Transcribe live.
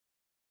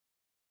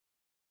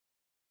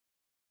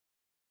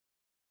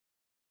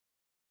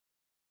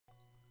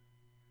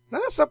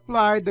Let us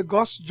apply the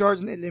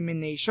Gauss-Jordan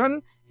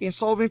elimination in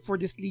solving for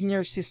this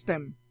linear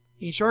system.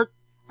 In short,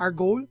 our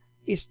goal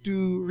is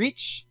to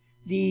reach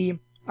the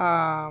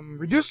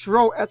reduced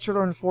row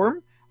echelon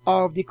form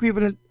of the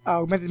equivalent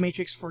augmented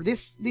matrix for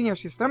this linear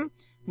system,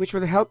 which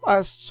will help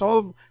us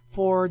solve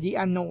for the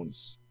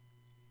unknowns.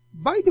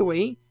 By the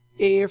way,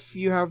 if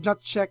you have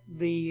not checked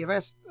the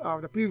rest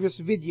of the previous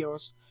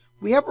videos,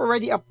 we have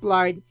already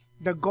applied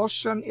the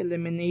Gaussian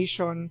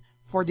elimination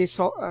for this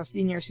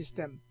linear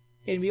system,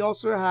 and we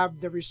also have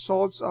the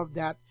results of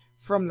that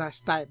from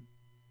last time.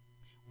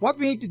 What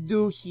we need to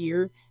do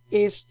here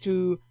is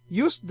to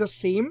use the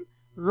same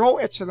row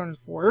echelon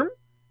form.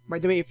 By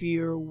the way, if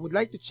you would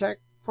like to check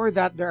for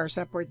that, there are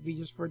separate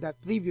videos for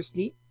that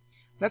previously.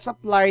 Let's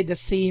apply the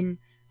same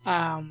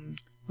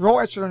row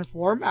echelon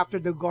form after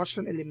the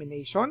Gaussian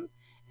elimination,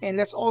 and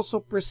let's also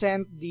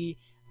present the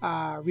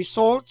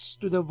results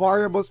to the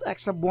variables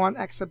x sub 1,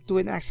 x sub 2,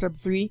 and x sub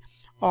 3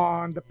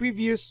 on the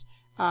previous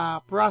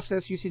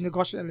process using the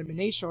Gaussian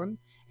elimination.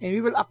 And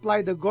we will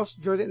apply the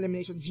Gauss-Jordan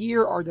elimination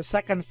here, or the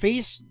second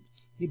phase,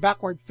 the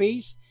backward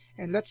phase,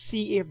 and let's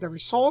see if the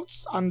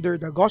results under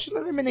the Gaussian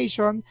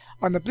elimination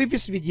on the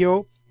previous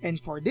video and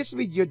for this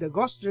video, the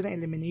Gauss-Jordan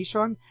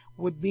elimination,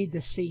 would be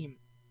the same.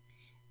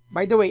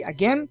 By the way,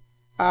 again,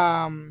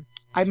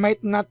 I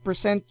might not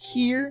present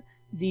here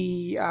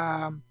the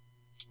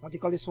what do you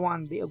call this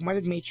one, the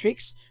augmented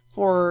matrix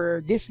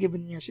for this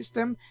given linear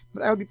system,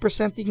 but I'll be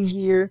presenting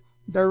here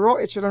the row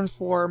echelon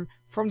form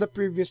from the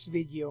previous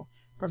video.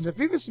 From the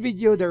previous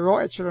video, the row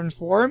echelon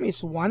form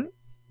is 1,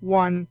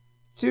 1,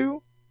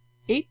 2,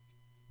 8,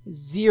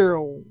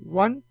 0,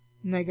 1,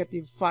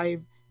 negative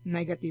 5,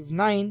 negative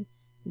 9,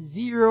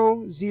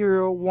 0,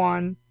 0,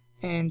 1,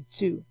 and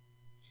 2.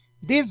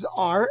 These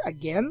are,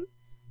 again,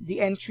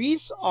 the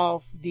entries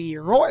of the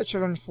row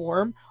echelon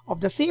form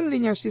of the same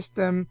linear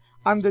system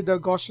under the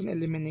Gaussian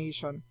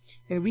elimination.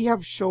 And we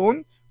have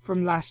shown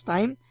from last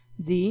time,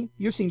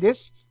 using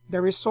this,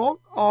 the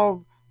result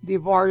of the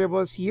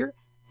variables here,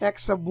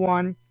 x sub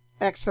 1,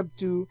 x sub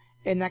 2,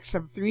 and x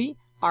sub 3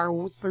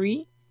 are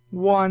 3,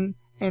 1,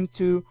 and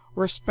 2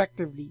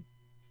 respectively.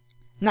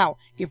 Now,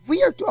 if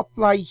we are to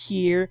apply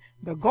here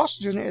the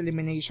Gauss-Jordan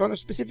elimination, or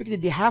specifically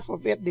the half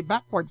of it, the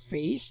backward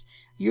phase,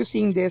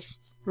 using this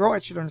row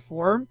echelon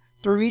form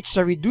to reach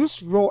the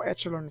reduced row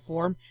echelon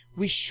form,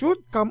 we should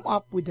come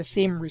up with the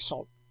same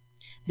result.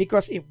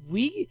 Because if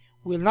we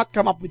will not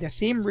come up with the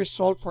same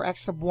result for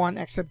x sub 1,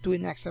 x sub 2,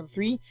 and x sub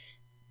 3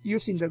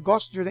 using the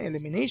Gauss-Jordan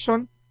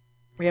elimination,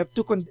 we have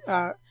two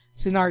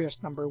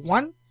scenarios. Number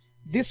one,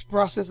 this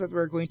process that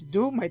we're going to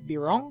do might be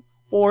wrong,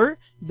 or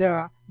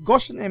the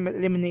Gaussian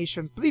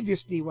elimination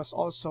previously was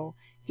also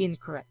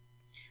incorrect.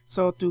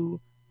 So to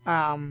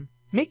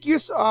make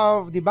use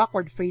of the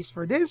backward phase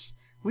for this,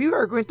 we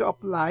are going to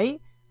apply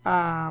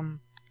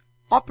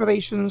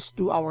operations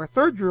to our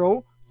third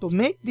row to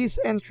make these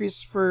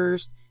entries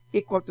first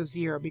equal to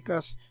 0,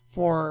 because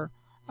for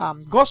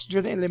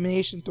Gauss-Jordan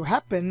elimination to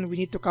happen, we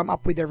need to come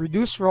up with a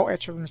reduced row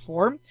echelon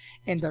form,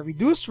 and the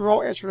reduced row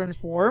echelon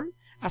form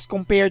as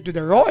compared to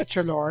the row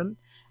echelon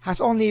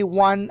has only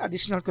one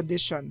additional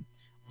condition.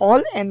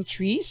 All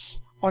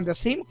entries on the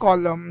same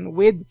column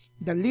with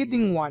the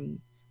leading one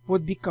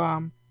would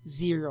become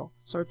 0.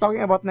 So we're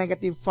talking about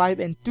negative 5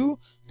 and 2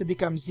 to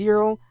become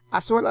 0,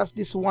 as well as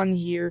this one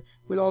here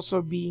will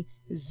also be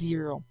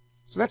 0.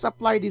 So let's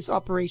apply these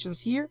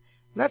operations here.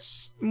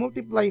 Let's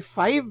multiply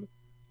 5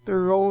 to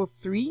row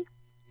 3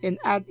 and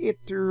add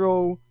it to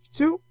row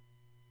 2,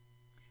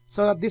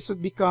 so that this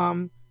would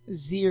become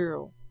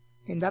 0.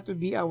 And that would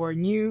be our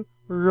new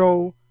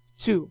row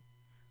 2.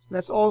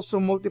 Let's also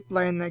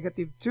multiply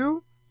negative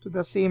 2 to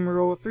the same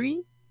row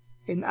 3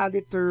 and add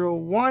it to row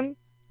 1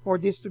 for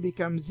this to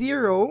become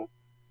 0.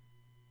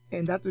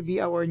 And that would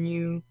be our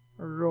new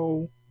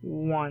row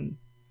 1.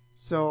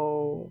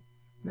 So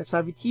let's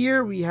have it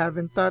here. We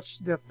haven't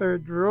touched the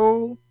third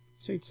row,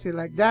 so it's still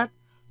like that.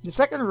 The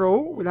second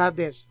row will have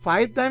this.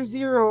 5 times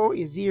 0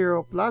 is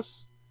 0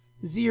 plus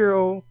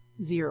 0,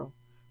 0.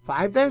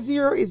 5 times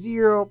 0 is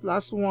 0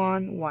 plus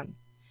 1, 1.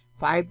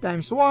 5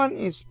 times 1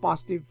 is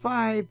positive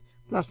 5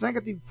 plus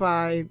negative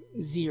 5,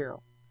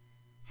 0.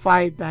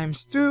 5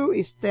 times 2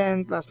 is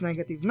 10 plus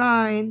negative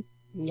 9,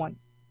 1.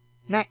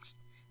 Next,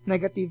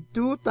 negative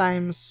 2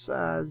 times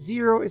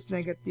 0 is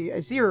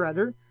negative 0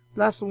 rather,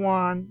 plus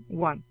 1,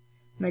 1.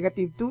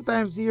 Negative 2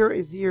 times 0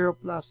 is 0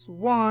 plus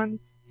 1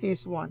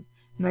 is 1.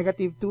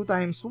 Negative 2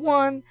 times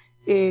 1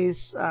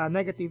 is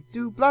negative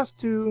 2 plus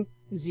 2,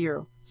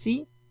 0.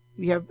 See,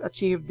 we have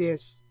achieved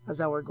this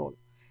as our goal.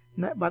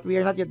 But we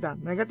are not yet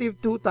done. Negative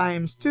 2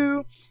 times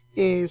 2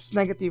 is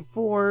negative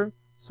 4.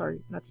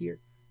 Sorry, not here.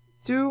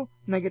 2,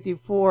 negative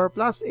 4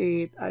 plus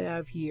 8, I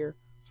have here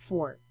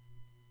 4.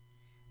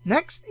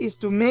 Next is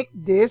to make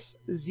this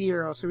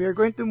 0. So we are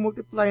going to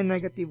multiply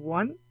negative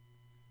 1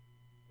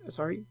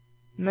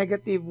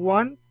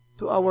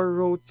 to our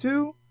row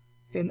 2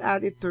 and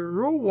add it to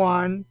row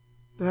 1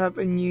 to have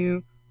a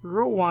new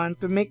row 1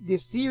 to make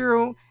this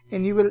 0,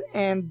 and we will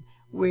end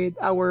with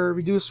our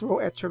reduced row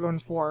echelon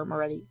form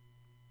already.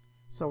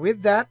 So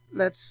with that,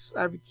 let's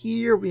have it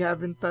here. We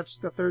haven't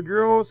touched the third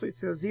row, so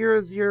it's a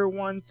 0, 0,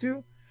 1,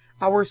 2.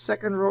 Our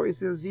second row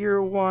is a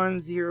 0,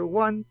 1, 0,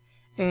 1.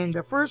 And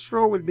the first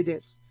row will be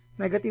this.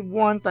 Negative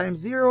 1 times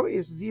 0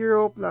 is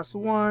 0 plus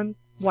 1,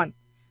 1.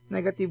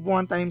 Negative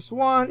 1 times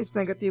 1 is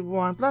negative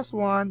 1 plus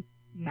 1,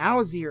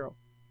 now 0.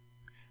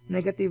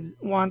 Negative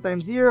 1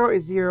 times 0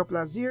 is 0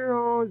 plus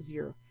 0,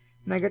 0.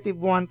 Negative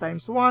 1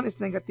 times 1 is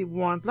negative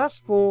 1 plus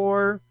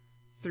 4,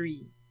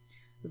 3.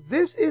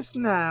 This is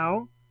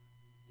now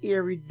a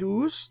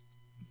reduced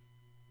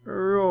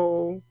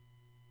row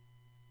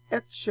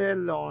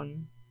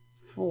echelon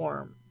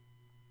form.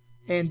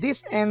 And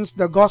this ends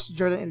the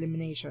Gauss-Jordan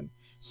elimination.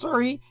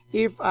 Sorry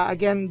if,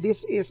 again,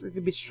 this is a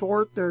little bit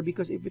shorter,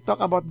 because if we talk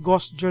about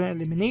Gauss-Jordan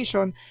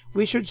elimination,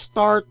 we should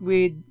start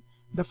with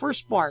the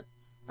first part,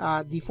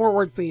 the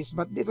forward phase.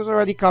 But it was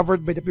already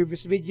covered by the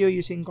previous video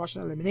using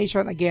Gaussian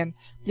elimination. Again,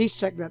 please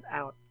check that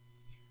out.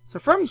 So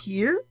from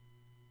here,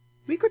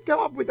 we could come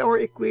up with our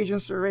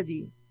equations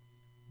already.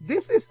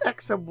 This is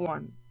x sub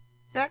 1.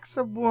 X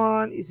sub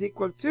 1 is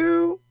equal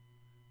to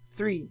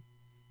 3.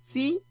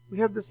 See, we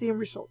have the same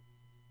result.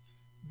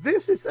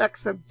 This is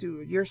x sub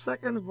 2, your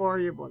second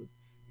variable,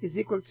 is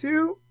equal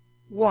to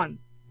 1.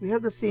 We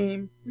have the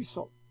same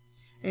result.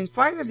 And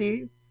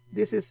finally,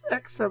 this is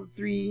x sub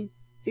 3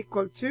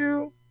 equal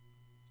to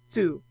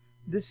 2,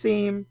 the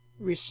same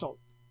result.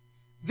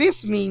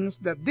 This means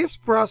that this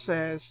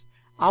process,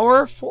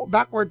 our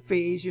backward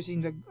phase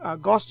using the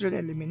Gaussian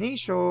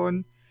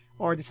elimination,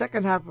 or the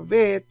second half of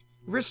it,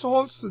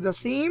 results to the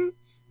same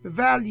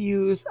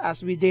values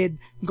as we did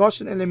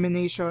Gaussian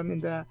elimination in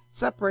the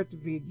separate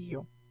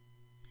video.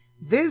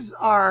 These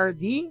are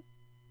the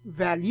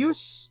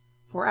values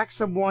for x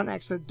sub 1,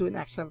 x sub 2, and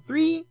x sub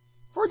 3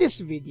 for this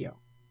video.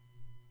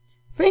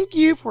 Thank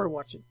you for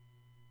watching.